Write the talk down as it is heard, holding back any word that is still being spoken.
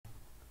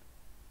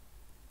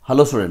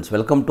Hello students,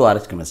 welcome to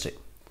RHchemistry.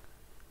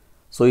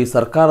 So ಈ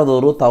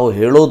ಸರ್ಕಾರದವರು ತಾವು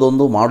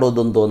ಹೇಳೋದೊಂದು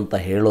ಮಾಡೋದೊಂದು ಅಂತ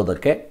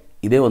ಹೇಳೋದಕ್ಕೆ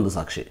ಇದೇ ಒಂದು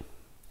ಸಾಕ್ಷಿ.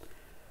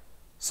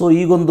 ಸೊ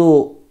ಈಗೊಂದು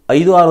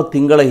 5-6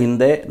 ತಿಂಗಳ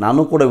ಹಿಂದೆ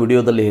ನಾನು ಕೂಡ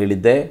ವಿಡಿಯೋದಲ್ಲಿ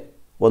ಹೇಳಿದ್ದೆ,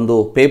 ಒಂದು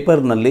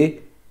ಪೇಪರ್ನಲ್ಲಿ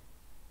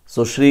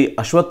ಶ್ರೀ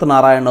ಅಶ್ವತ್ಥ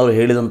ನಾರಾಯಣ್ ಅವರು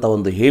ಹೇಳಿದಂಥ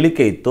ಒಂದು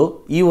ಹೇಳಿಕೆ ಇತ್ತು,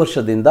 ಈ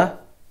ವರ್ಷದಿಂದ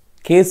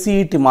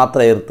KCET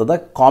ಮಾತ್ರ ಇರ್ತದೆ,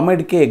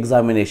 Comedk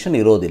ಎಕ್ಸಾಮಿನೇಷನ್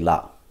ಇರೋದಿಲ್ಲ.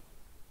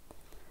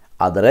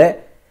 ಆದರೆ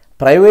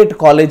ಪ್ರೈವೇಟ್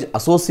ಕಾಲೇಜ್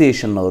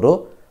ಅಸೋಸಿಯೇಷನ್ ಅವರು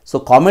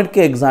Comedk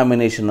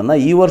ಎಕ್ಸಾಮಿನೇಷನನ್ನು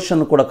ಈ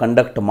ವರ್ಷನೂ ಕೂಡ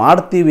ಕಂಡಕ್ಟ್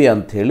ಮಾಡ್ತೀವಿ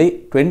ಅಂಥೇಳಿ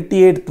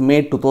 28th May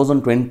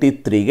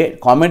 2023ಗೆ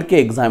Comedk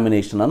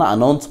ಎಕ್ಸಾಮಿನೇಷನನ್ನು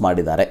ಅನೌನ್ಸ್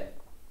ಮಾಡಿದ್ದಾರೆ.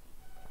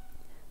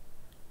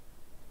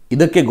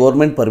 ಇದಕ್ಕೆ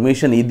ಗೌರ್ಮೆಂಟ್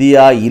ಪರ್ಮಿಷನ್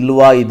ಇದೆಯಾ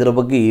ಇಲ್ವಾ ಇದರ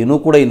ಬಗ್ಗೆ ಏನೂ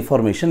ಕೂಡ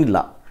ಇನ್ಫಾರ್ಮೇಷನ್ ಇಲ್ಲ,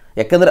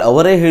 ಯಾಕಂದರೆ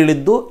ಅವರೇ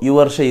ಹೇಳಿದ್ದು ಈ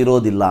ವರ್ಷ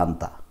ಇರೋದಿಲ್ಲ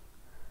ಅಂತ.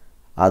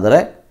 ಆದರೆ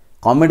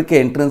Comedk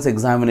ಎಂಟ್ರೆನ್ಸ್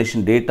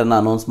ಎಕ್ಸಾಮಿನೇಷನ್ ಡೇಟನ್ನು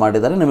ಅನೌನ್ಸ್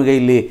ಮಾಡಿದ್ದಾರೆ. ನಿಮಗೆ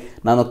ಇಲ್ಲಿ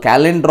ನಾನು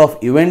ಕ್ಯಾಲೆಂಡರ್ ಆಫ್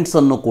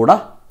ಇವೆಂಟ್ಸನ್ನು ಕೂಡ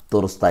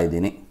ತೋರಿಸ್ತಾ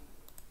ಇದ್ದೀನಿ.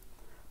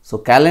 ಸೊ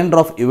ಕ್ಯಾಲೆಂಡರ್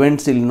ಆಫ್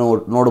ಇವೆಂಟ್ಸ್ ಇಲ್ಲಿ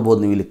ನೋಡ್ಬೋದು,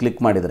 ನೀವು ಇಲ್ಲಿ ಕ್ಲಿಕ್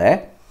ಮಾಡಿದರೆ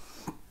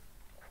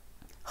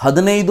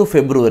 15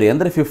 ಫೆಬ್ರವರಿ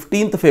ಅಂದರೆ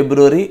 15th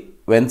February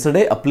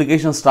Wednesday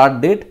application start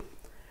date.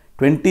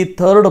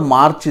 23rd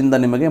ಮಾರ್ಚಿಂದ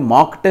ನಿಮಗೆ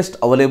ಮಾಕ್ ಟೆಸ್ಟ್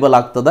ಅವೈಲೇಬಲ್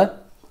ಆಗ್ತದೆ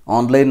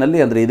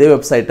ಆನ್ಲೈನಲ್ಲಿ, ಅಂದರೆ ಇದೇ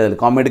ವೆಬ್ಸೈಟಲ್ಲಿ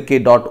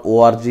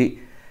comedk.org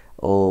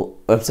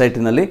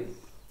ವೆಬ್ಸೈಟಿನಲ್ಲಿ.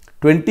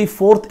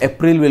 24th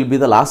April will be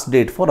the last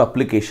date for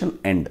application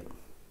end.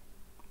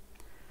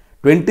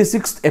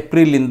 26th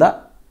ಏಪ್ರಿಲಿಂದ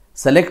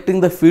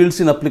selecting the fields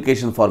in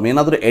application form,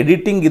 ಏನಾದರೂ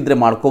ಎಡಿಟಿಂಗ್ ಇದ್ದರೆ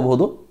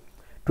ಮಾಡ್ಕೋಬಹುದು.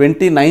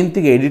 29th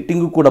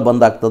ಎಡಿಟಿಂಗು ಕೂಡ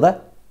ಬಂದಾಗ್ತದೆ.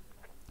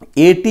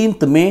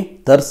 18th May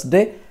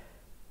ಥರ್ಸ್ಡೇ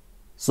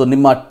ಸೊ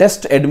ನಿಮ್ಮ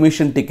ಟೆಸ್ಟ್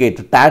ಅಡ್ಮಿಷನ್ ಟಿಕೆಟ್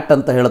ಟ್ಯಾಟ್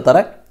ಅಂತ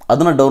ಹೇಳ್ತಾರೆ,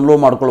 ಅದನ್ನು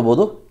ಡೌನ್ಲೋಡ್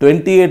ಮಾಡ್ಕೊಳ್ಬೋದು.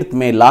 28th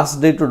May last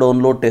day to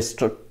download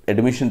test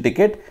admission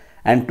ticket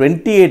and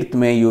 28th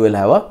May you will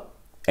have a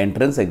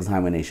entrance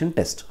examination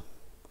test.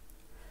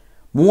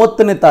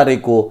 30ನೇ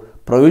ತಾರೀಕು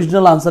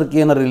provisional answer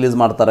ಕೀಯನ್ನು release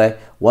ಮಾಡ್ತಾರೆ.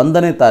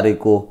 1ನೇ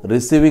ತಾರೀಕು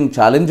receiving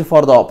challenge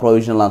for the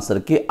provisional answer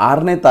key.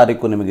 6ನೇ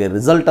ತಾರೀಕು ನಿಮಗೆ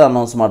ರಿಸಲ್ಟ್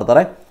ಅನೌನ್ಸ್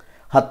ಮಾಡ್ತಾರೆ.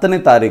 10ನೇ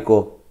ತಾರೀಕು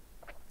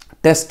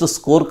test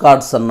score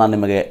ಕಾರ್ಡ್ಸನ್ನು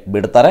ನಿಮಗೆ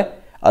ಬಿಡ್ತಾರೆ.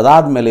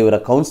 ಅದಾದಮೇಲೆ ಇವರ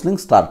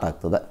ಕೌನ್ಸಿಲಿಂಗ್ ಸ್ಟಾರ್ಟ್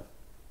ಆಗ್ತದೆ.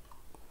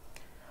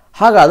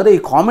 ಹಾಗಾದರೆ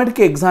ಈ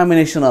Comedk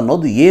ಎಕ್ಸಾಮಿನೇಷನ್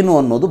ಅನ್ನೋದು ಏನು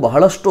ಅನ್ನೋದು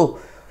ಬಹಳಷ್ಟು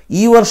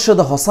ಈ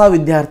ವರ್ಷದ ಹೊಸ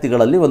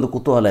ವಿದ್ಯಾರ್ಥಿಗಳಲ್ಲಿ ಒಂದು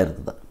ಕುತೂಹಲ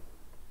ಇರ್ತದೆ.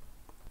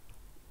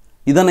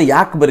 ಇದನ್ನು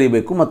ಯಾಕೆ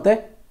ಬರೀಬೇಕು ಮತ್ತು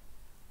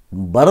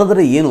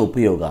ಬರೆದರೆ ಏನು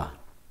ಉಪಯೋಗ?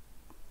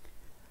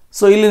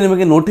 ಸೊ ಇಲ್ಲಿ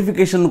ನಿಮಗೆ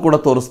ನೋಟಿಫಿಕೇಷನ್ ಕೂಡ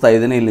ತೋರಿಸ್ತಾ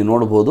ಇದ್ದೇನೆ, ಇಲ್ಲಿ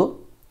ನೋಡ್ಬೋದು.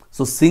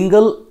 So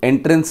single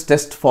entrance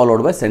test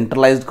followed by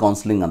centralised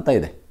counselling ಅಂತ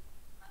ಇದೆ.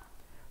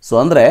 ಸೊ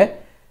ಅಂದರೆ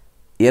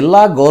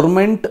ಎಲ್ಲ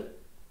ಗೌರ್ಮೆಂಟ್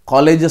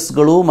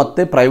ಕಾಲೇಜಸ್ಗಳು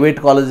ಮತ್ತು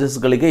ಪ್ರೈವೇಟ್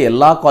ಕಾಲೇಜಸ್ಗಳಿಗೆ,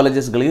 ಎಲ್ಲ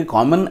ಕಾಲೇಜಸ್ಗಳಿಗೆ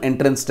ಕಾಮನ್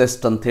ಎಂಟ್ರೆನ್ಸ್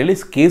ಟೆಸ್ಟ್ ಅಂಥೇಳಿ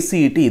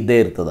KCET ಇದ್ದೇ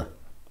ಇರ್ತದೆ.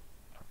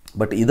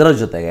 ಬಟ್ ಇದರ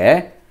ಜೊತೆಗೆ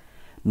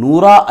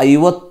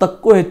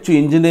 150ಕ್ಕೂ ಹೆಚ್ಚು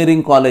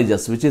engineering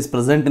colleges which is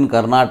present in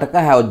Karnataka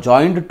have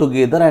joined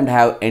together and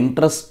have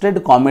entrusted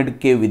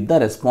Comedk with the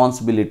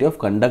responsibility of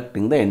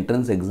conducting the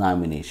entrance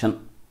examination,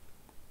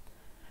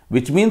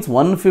 which means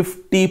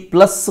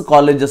 150+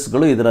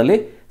 ಕಾಲೇಜಸ್ಗಳು ಇದರಲ್ಲಿ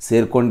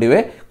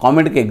ಸೇರಿಕೊಂಡಿವೆ,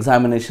 Comedk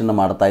ಎಕ್ಸಾಮಿನೇಷನ್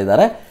ಮಾಡ್ತಾ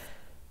ಇದ್ದಾರೆ.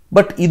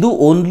 ಬಟ್ ಇದು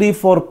ಓನ್ಲಿ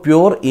ಫಾರ್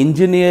ಪ್ಯೂರ್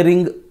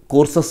ಇಂಜಿನಿಯರಿಂಗ್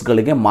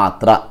ಕೋರ್ಸಸ್ಗಳಿಗೆ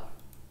ಮಾತ್ರ.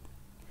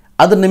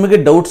 ಅದು ನಿಮಗೆ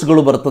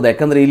ಡೌಟ್ಸ್ಗಳು ಬರ್ತದೆ,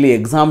 ಯಾಕಂದರೆ ಇಲ್ಲಿ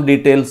exam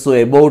details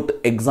about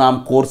exam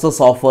courses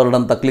offered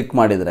ಅಂತ ಕ್ಲಿಕ್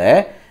ಮಾಡಿದರೆ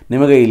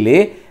ನಿಮಗೆ ಇಲ್ಲಿ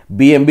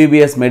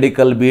MBBS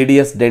medical,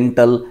 BDS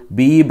dental,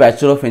 BE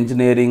bachelor of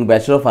engineering,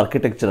 bachelor of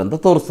architecture ಅಂತ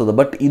ತೋರಿಸ್ತದೆ.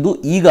 ಬಟ್ ಇದು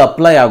ಈಗ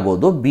ಅಪ್ಲೈ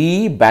ಆಗೋದು BE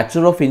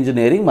ಬ್ಯಾಚುಲರ್ ಆಫ್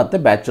ಇಂಜಿನಿಯರಿಂಗ್ ಮತ್ತು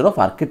ಬ್ಯಾಚುಲರ್ ಆಫ್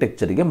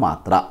ಆರ್ಕಿಟೆಕ್ಚರಿಗೆ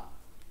ಮಾತ್ರ.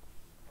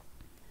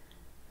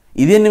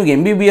 ಇದೇನು ನಿಮಗೆ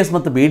MBBS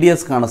ಮತ್ತು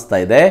BDS ಕಾಣಿಸ್ತಾ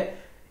ಇದೆ,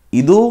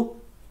 ಇದು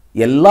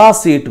ಎಲ್ಲ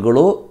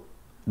ಸೀಟ್ಗಳು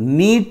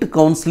ನೀಟ್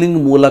ಕೌನ್ಸಿಲಿಂಗ್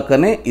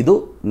ಮೂಲಕನೇ ಇದು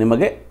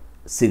ನಿಮಗೆ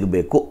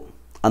ಸಿಗಬೇಕು.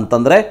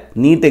 ಅಂತಂದರೆ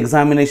ನೀಟ್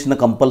ಎಕ್ಸಾಮಿನೇಷನ್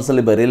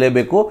ಕಂಪಲ್ಸರಿ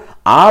ಬರೀಲೇಬೇಕು.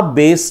 ಆ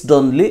ಬೇಸ್ಡ್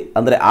ಓನ್ಲಿ,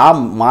 ಅಂದರೆ ಆ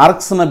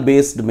ಮಾರ್ಕ್ಸ್ನ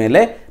ಬೇಸ್ಡ್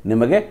ಮೇಲೆ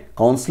ನಿಮಗೆ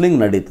ಕೌನ್ಸಿಲಿಂಗ್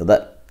ನಡೀತದೆ.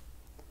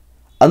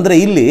 ಅಂದರೆ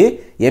ಇಲ್ಲಿ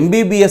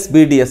MBBS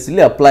BDS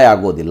ಇಲ್ಲಿ ಅಪ್ಲೈ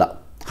ಆಗೋದಿಲ್ಲ.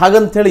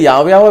 ಹಾಗಂಥೇಳಿ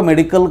ಯಾವ್ಯಾವ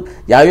ಮೆಡಿಕಲ್,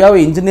 ಯಾವ್ಯಾವ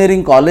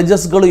ಇಂಜಿನಿಯರಿಂಗ್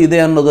ಕಾಲೇಜಸ್ಗಳು ಇದೆ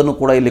ಅನ್ನೋದನ್ನು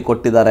ಕೂಡ ಇಲ್ಲಿ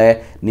ಕೊಟ್ಟಿದ್ದಾರೆ.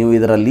 ನೀವು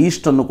ಇದರ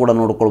ಲೀಸ್ಟನ್ನು ಕೂಡ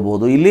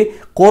ನೋಡ್ಕೊಳ್ಬೋದು. ಇಲ್ಲಿ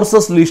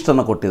ಕೋರ್ಸಸ್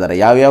ಲೀಸ್ಟನ್ನು ಕೊಟ್ಟಿದ್ದಾರೆ,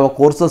 ಯಾವ್ಯಾವ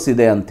ಕೋರ್ಸಸ್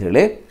ಇದೆ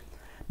ಅಂಥೇಳಿ.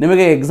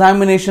 ನಿಮಗೆ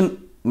ಎಕ್ಸಾಮಿನೇಷನ್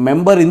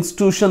ಮೆಂಬರ್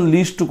ಇನ್ಸ್ಟಿಟ್ಯೂಷನ್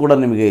ಲೀಸ್ಟ್ ಕೂಡ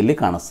ನಿಮಗೆ ಇಲ್ಲಿ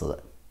ಕಾಣಿಸ್ತದೆ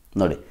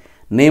ನೋಡಿ.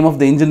 Name of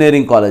the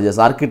engineering colleges,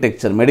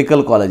 architecture,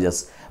 medical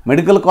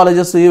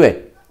colleges ಇವೆ,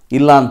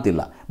 ಇಲ್ಲ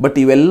ಅಂತಿಲ್ಲ. ಬಟ್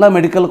ಇವೆಲ್ಲ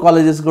ಮೆಡಿಕಲ್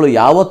ಕಾಲೇಜಸ್ಗಳು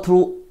ಯಾವ ಥ್ರೂ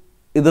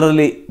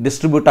ಇದರಲ್ಲಿ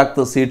ಡಿಸ್ಟ್ರಿಬ್ಯೂಟ್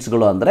ಆಗ್ತದೆ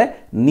ಸೀಟ್ಸ್ಗಳು ಅಂದರೆ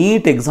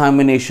ನೀಟ್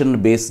ಎಕ್ಸಾಮಿನೇಷನ್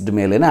ಬೇಸ್ಡ್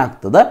ಮೇಲೇ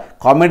ಆಗ್ತದೆ,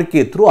 Comedk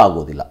ಥ್ರೂ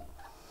ಆಗೋದಿಲ್ಲ.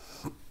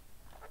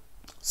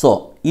 ಸೊ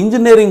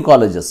ಇಂಜಿನಿಯರಿಂಗ್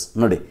ಕಾಲೇಜಸ್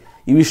ನೋಡಿ,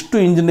 ಇವಿಷ್ಟು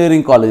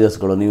ಇಂಜಿನಿಯರಿಂಗ್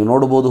ಕಾಲೇಜಸ್ಗಳು ನೀವು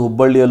ನೋಡ್ಬೋದು.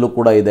 ಹುಬ್ಬಳ್ಳಿಯಲ್ಲೂ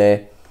ಕೂಡ ಇದೆ.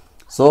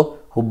 ಸೊ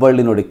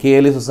ಹುಬ್ಬಳ್ಳಿ ನೋಡಿ,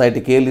 KLE society,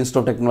 KLE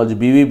institute of technology,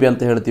 BVB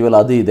ಅಂತ ಹೇಳ್ತೀವಲ್ಲ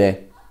ಅದು ಇದೆ,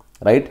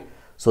 ರೈಟ್.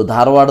 ಸೊ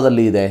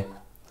ಧಾರವಾಡದಲ್ಲಿ ಇದೆ.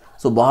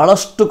 ಸೊ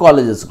ಬಹಳಷ್ಟು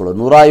ಕಾಲೇಜಸ್ಗಳು,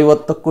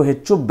 150ಕ್ಕೂ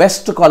ಹೆಚ್ಚು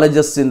best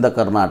colleges in the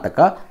Karnataka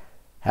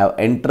have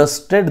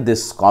entrusted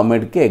this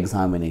Comedk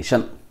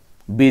examination.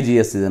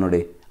 BGS ಇದೆ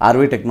ನೋಡಿ,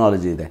 RV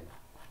ಟೆಕ್ನಾಲಜಿ ಇದೆ.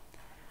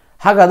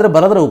 ಹಾಗಾದರೆ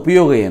ಬರೋದ್ರ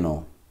ಉಪಯೋಗ ಏನು,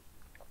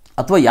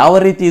 ಅಥವಾ ಯಾವ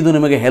ರೀತಿ ಇದು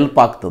ನಿಮಗೆ ಹೆಲ್ಪ್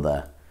ಆಗ್ತದೆ?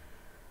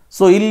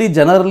 ಸೊ ಇಲ್ಲಿ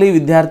ಜನರಲಿ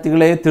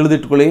ವಿದ್ಯಾರ್ಥಿಗಳೇ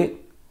ತಿಳಿದಿಟ್ಕೊಳ್ಳಿ,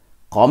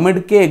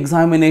 ಕಾಮೆಡ್ಕೆ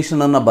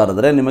ಎಕ್ಸಾಮಿನೇಷನನ್ನು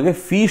ಬರೆದ್ರೆ ನಿಮಗೆ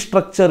ಫೀ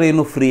ಸ್ಟ್ರಕ್ಚರ್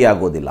ಏನು ಫ್ರೀ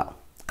ಆಗೋದಿಲ್ಲ,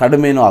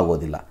 ಕಡಿಮೆನೂ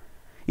ಆಗೋದಿಲ್ಲ.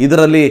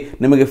 ಇದರಲ್ಲಿ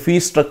ನಿಮಗೆ ಫೀ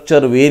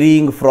ಸ್ಟ್ರಕ್ಚರ್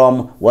ವೇರಿಯಿಂಗ್ ಫ್ರಾಮ್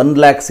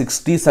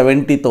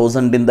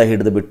 1,60,70,000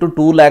 ಹಿಡಿದುಬಿಟ್ಟು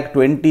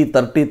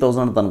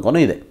 2,20,30,000 ತನಕನೂ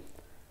ಇದೆ.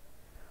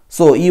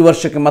 ಸೊ ಈ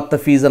ವರ್ಷಕ್ಕೆ ಮತ್ತೆ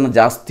ಫೀಸನ್ನು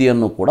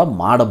ಜಾಸ್ತಿಯನ್ನು ಕೂಡ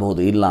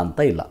ಮಾಡಬಹುದು, ಇಲ್ಲ ಅಂತ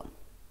ಇಲ್ಲ.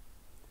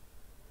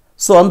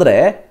 ಸೊ ಅಂದರೆ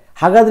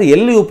ಹಾಗಾದರೆ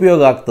ಎಲ್ಲಿ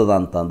ಉಪಯೋಗ ಆಗ್ತದೆ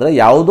ಅಂತಂದರೆ,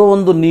 ಯಾವುದೋ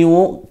ಒಂದು ನೀವು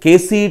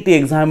KCET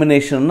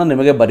ಎಕ್ಸಾಮಿನೇಷನ್ನ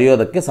ನಿಮಗೆ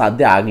ಬರೆಯೋದಕ್ಕೆ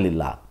ಸಾಧ್ಯ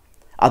ಆಗಲಿಲ್ಲ,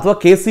 ಅಥವಾ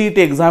KCET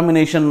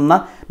ಎಕ್ಸಾಮಿನೇಷನ್ನ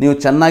ನೀವು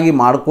ಚೆನ್ನಾಗಿ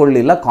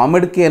ಮಾಡಿಕೊಳ್ಳಿಲ್ಲ,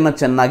 ಕಾಮೆಡ್ಕೆಯನ್ನು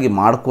ಚೆನ್ನಾಗಿ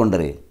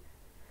ಮಾಡಿಕೊಂಡ್ರಿ.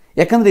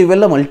 ಯಾಕಂದರೆ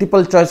ಇವೆಲ್ಲ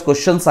ಮಲ್ಟಿಪಲ್ ಚಾಯ್ಸ್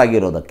ಕ್ವಶನ್ಸ್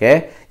ಆಗಿರೋದಕ್ಕೆ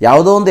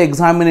ಯಾವುದೋ ಒಂದು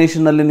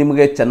ಎಕ್ಸಾಮಿನೇಷನಲ್ಲಿ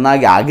ನಿಮಗೆ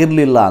ಚೆನ್ನಾಗಿ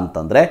ಆಗಿರಲಿಲ್ಲ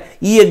ಅಂತಂದರೆ,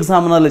 ಈ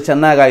ಎಕ್ಸಾಮ್ನಲ್ಲಿ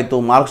ಚೆನ್ನಾಗಾಯಿತು,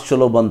 ಮಾರ್ಕ್ಸ್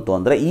ಚಲೋ ಬಂತು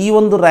ಅಂದರೆ ಈ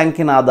ಒಂದು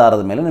ರ್ಯಾಂಕಿನ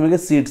ಆಧಾರದ ಮೇಲೆ ನಿಮಗೆ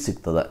ಸೀಟ್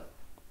ಸಿಗ್ತದೆ.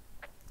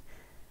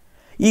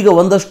 ಈಗ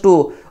ಒಂದಷ್ಟು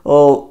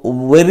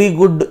ವೆರಿ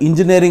ಗುಡ್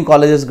ಇಂಜಿನಿಯರಿಂಗ್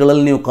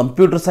ಕಾಲೇಜಸ್ಗಳಲ್ಲಿ ನೀವು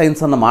ಕಂಪ್ಯೂಟರ್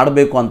ಸೈನ್ಸನ್ನು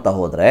ಮಾಡಬೇಕು ಅಂತ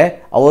ಹೋದರೆ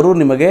ಅವರು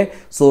ನಿಮಗೆ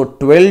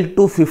 12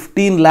 to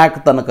 15 lakh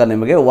ತನಕ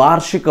ನಿಮಗೆ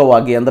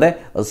ವಾರ್ಷಿಕವಾಗಿ, ಅಂದರೆ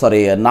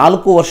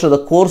 4 ವರ್ಷದ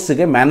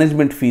ಕೋರ್ಸಿಗೆ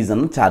ಮ್ಯಾನೇಜ್ಮೆಂಟ್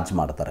ಫೀಸನ್ನು ಚಾರ್ಜ್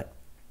ಮಾಡ್ತಾರೆ.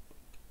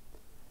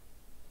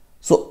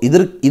 ಸೊ ಇದು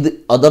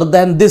ಅದರ್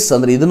ದ್ಯಾನ್ ದಿಸ್,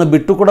 ಅಂದರೆ ಇದನ್ನು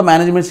ಬಿಟ್ಟು ಕೂಡ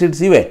ಮ್ಯಾನೇಜ್ಮೆಂಟ್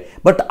ಸೀಟ್ಸ್ ಇವೆ.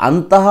 ಬಟ್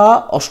ಅಂತಹ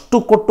ಅಷ್ಟು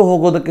ಕೊಟ್ಟು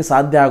ಹೋಗೋದಕ್ಕೆ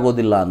ಸಾಧ್ಯ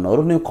ಆಗೋದಿಲ್ಲ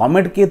ಅನ್ನೋರು ನೀವು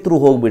ಕಾಮೆಡ್ಕೆ ಥ್ರೂ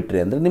ಹೋಗಿಬಿಟ್ರಿ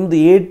ಅಂದರೆ ನಿಮ್ಮದು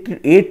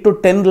 8 to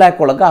 10 lakh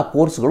ಒಳಗೆ ಆ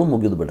ಕೋರ್ಸ್ಗಳು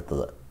ಮುಗಿದು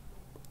ಬಿಡ್ತದೆ.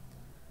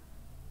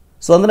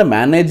 ಸೊ ಅಂದರೆ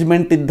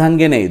ಮ್ಯಾನೇಜ್ಮೆಂಟ್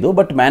ಇದ್ದಂಗೆ ಇದು,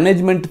 ಬಟ್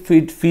ಮ್ಯಾನೇಜ್ಮೆಂಟ್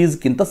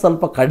ಫೀಸ್ಗಿಂತ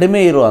ಸ್ವಲ್ಪ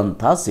ಕಡಿಮೆ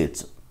ಇರುವಂಥ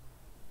ಸೀಟ್ಸ್.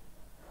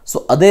 ಸೊ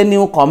ಅದೇ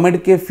ನೀವು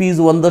ಕಾಮೆಡ್ಕೆ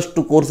ಫೀಸ್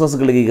ಒಂದಷ್ಟು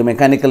ಕೋರ್ಸಸ್ಗಳಿಗೆ, ಈಗ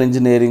ಮೆಕ್ಯಾನಿಕಲ್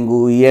ಇಂಜಿನಿಯರಿಂಗು,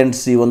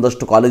 E&C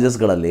ಒಂದಷ್ಟು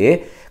ಕಾಲೇಜಸ್ಗಳಲ್ಲಿ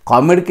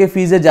ಕಾಮೆಡ್ಕೆ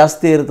ಫೀಸೇ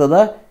ಜಾಸ್ತಿ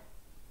ಇರ್ತದೆ,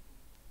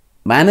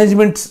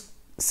 ಮ್ಯಾನೇಜ್ಮೆಂಟ್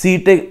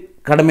ಸೀಟೇ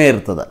ಕಡಿಮೆ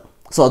ಇರ್ತದೆ.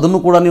 ಸೊ ಅದನ್ನು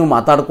ಕೂಡ ನೀವು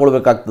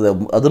ಮಾತಾಡ್ಕೊಳ್ಬೇಕಾಗ್ತದೆ,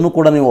 ಅದನ್ನು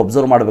ಕೂಡ ನೀವು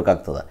ಒಬ್ಸರ್ವ್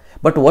ಮಾಡಬೇಕಾಗ್ತದೆ.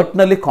 ಬಟ್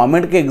ಒಟ್ಟಿನಲ್ಲಿ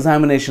ಕಾಮೆಡ್ಕೆ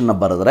ಎಕ್ಸಾಮಿನೇಷನ್ನ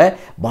ಬರೆದ್ರೆ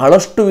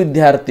ಬಹಳಷ್ಟು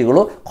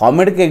ವಿದ್ಯಾರ್ಥಿಗಳು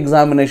ಕಾಮೆಡ್ಕೆ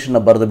ಎಕ್ಸಾಮಿನೇಷನ್ನ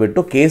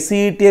ಬರೆದುಬಿಟ್ಟು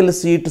KCETಯಲ್ಲಿ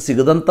ಸೀಟ್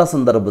ಸಿಗದಂಥ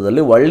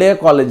ಸಂದರ್ಭದಲ್ಲಿ ಒಳ್ಳೆಯ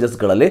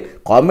ಕಾಲೇಜಸ್ಗಳಲ್ಲಿ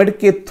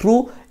ಕಾಮೆಡ್ಕೆ ಥ್ರೂ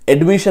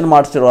ಅಡ್ಮಿಷನ್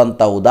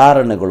ಮಾಡಿಸಿರುವಂಥ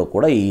ಉದಾಹರಣೆಗಳು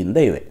ಕೂಡ ಈ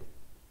ಹಿಂದೆ ಇವೆ.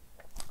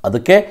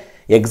 ಅದಕ್ಕೆ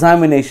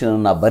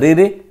ಎಕ್ಸಾಮಿನೇಷನನ್ನು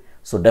ಬರೀರಿ.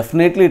 So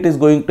definitely it is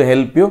going to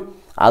help you.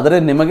 ಆದರೆ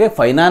ನಿಮಗೆ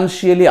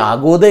ಫೈನಾನ್ಷಿಯಲಿ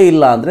ಆಗೋದೇ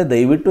ಇಲ್ಲ ಅಂದರೆ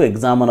ದಯವಿಟ್ಟು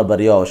ಎಕ್ಸಾಮನ್ನು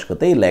ಬರೆಯೋ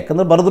ಅವಶ್ಯಕತೆ ಇಲ್ಲ,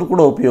 ಯಾಕಂದರೆ ಬರೆದ್ರೂ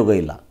ಕೂಡ ಉಪಯೋಗ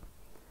ಇಲ್ಲ.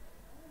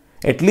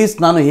 ಅಟ್ಲೀಸ್ಟ್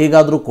ನಾನು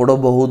ಹೇಗಾದರೂ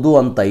ಕೊಡಬಹುದು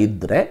ಅಂತ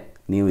ಇದ್ದರೆ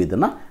ನೀವು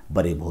ಇದನ್ನು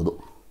ಬರೀಬಹುದು.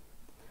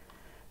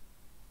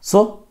 ಸೊ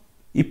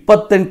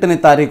 28ನೇ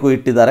ತಾರೀಕು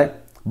ಇಟ್ಟಿದ್ದಾರೆ.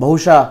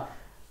 ಬಹುಶಃ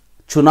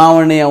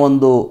ಚುನಾವಣೆಯ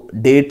ಒಂದು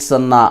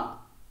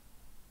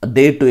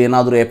ಡೇಟು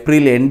ಏನಾದರೂ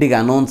ಏಪ್ರಿಲ್ ಎಂಡಿಗೆ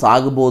ಅನೌನ್ಸ್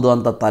ಆಗ್ಬೋದು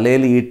ಅಂತ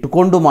ತಲೆಯಲ್ಲಿ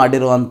ಇಟ್ಟುಕೊಂಡು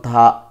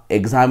ಮಾಡಿರುವಂತಹ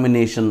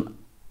ಎಕ್ಸಾಮಿನೇಷನ್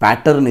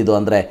ಪ್ಯಾಟರ್ನ್ ಇದು,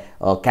 ಅಂದರೆ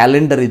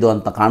ಕ್ಯಾಲೆಂಡರ್ ಇದು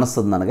ಅಂತ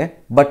ಕಾಣಿಸ್ತದೆ ನನಗೆ.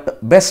 ಬಟ್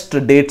ಬೆಸ್ಟ್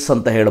ಡೇಟ್ಸ್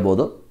ಅಂತ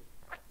ಹೇಳ್ಬೋದು,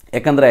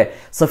 ಯಾಕಂದರೆ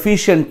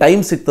ಸಫಿಷಿಯಂಟ್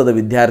ಟೈಮ್ ಸಿಗ್ತದೆ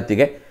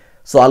ವಿದ್ಯಾರ್ಥಿಗೆ.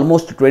 So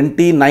almost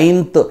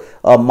 29th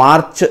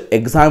March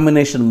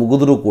examination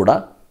ಮುಗಿದ್ರೂ ಕೂಡ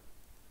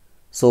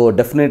ಸೊ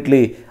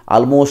ಡೆಫಿನೆಟ್ಲಿ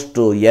ಆಲ್ಮೋಸ್ಟ್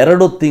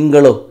 2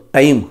 ತಿಂಗಳು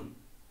ಟೈಮ್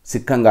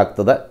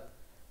ಸಿಕ್ಕಂಗಾಗ್ತದೆ.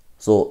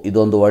 ಸೊ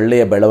ಇದೊಂದು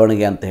ಒಳ್ಳೆಯ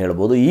ಬೆಳವಣಿಗೆ ಅಂತ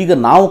ಹೇಳ್ಬೋದು. ಈಗ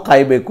ನಾವು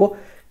ಕಾಯಬೇಕು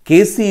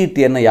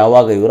KCETಯನ್ನು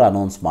ಯಾವಾಗ ಇವರು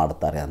ಅನೌನ್ಸ್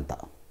ಮಾಡ್ತಾರೆ ಅಂತ.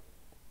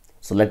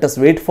 So let us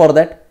wait for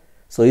that.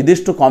 So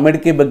ಇದಿಷ್ಟು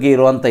ಕಾಮೆಡ್ಕೆ ಬಗ್ಗೆ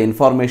ಇರುವಂಥ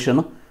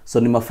ಇನ್ಫಾರ್ಮೇಷನು. ಸೊ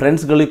ನಿಮ್ಮ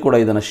ಫ್ರೆಂಡ್ಸ್ಗಳಿಗೆ ಕೂಡ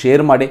ಇದನ್ನು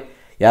ಶೇರ್ ಮಾಡಿ.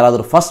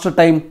 ಯಾರಾದರೂ ಫಸ್ಟ್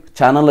ಟೈಮ್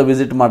ಚಾನಲ್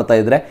ವಿಸಿಟ್ ಮಾಡ್ತಾ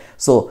ಇದ್ದರೆ,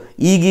 ಸೊ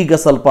ಈಗೀಗ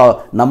ಸ್ವಲ್ಪ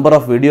ನಂಬರ್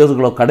ಆಫ್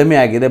ವಿಡಿಯೋಸ್ಗಳು ಕಡಿಮೆ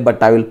ಆಗಿದೆ.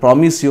 But I will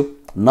promise you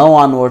now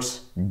onwards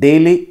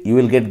daily you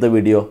will get the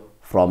video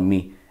from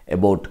me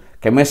about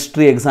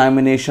chemistry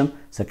examination,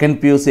 second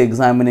PUC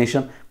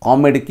examination,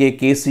 COMEDK,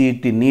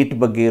 KCET, NEET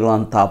ಬಗ್ಗೆ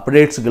ಇರುವಂಥ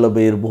ಅಪ್ಡೇಟ್ಸ್ಗಳು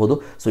ಇರಬಹುದು.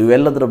 So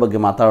ಇವೆಲ್ಲದರ ಬಗ್ಗೆ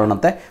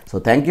ಮಾತಾಡೋಣಂತೆ. So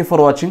thank you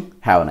for watching.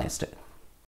 Have a nice day.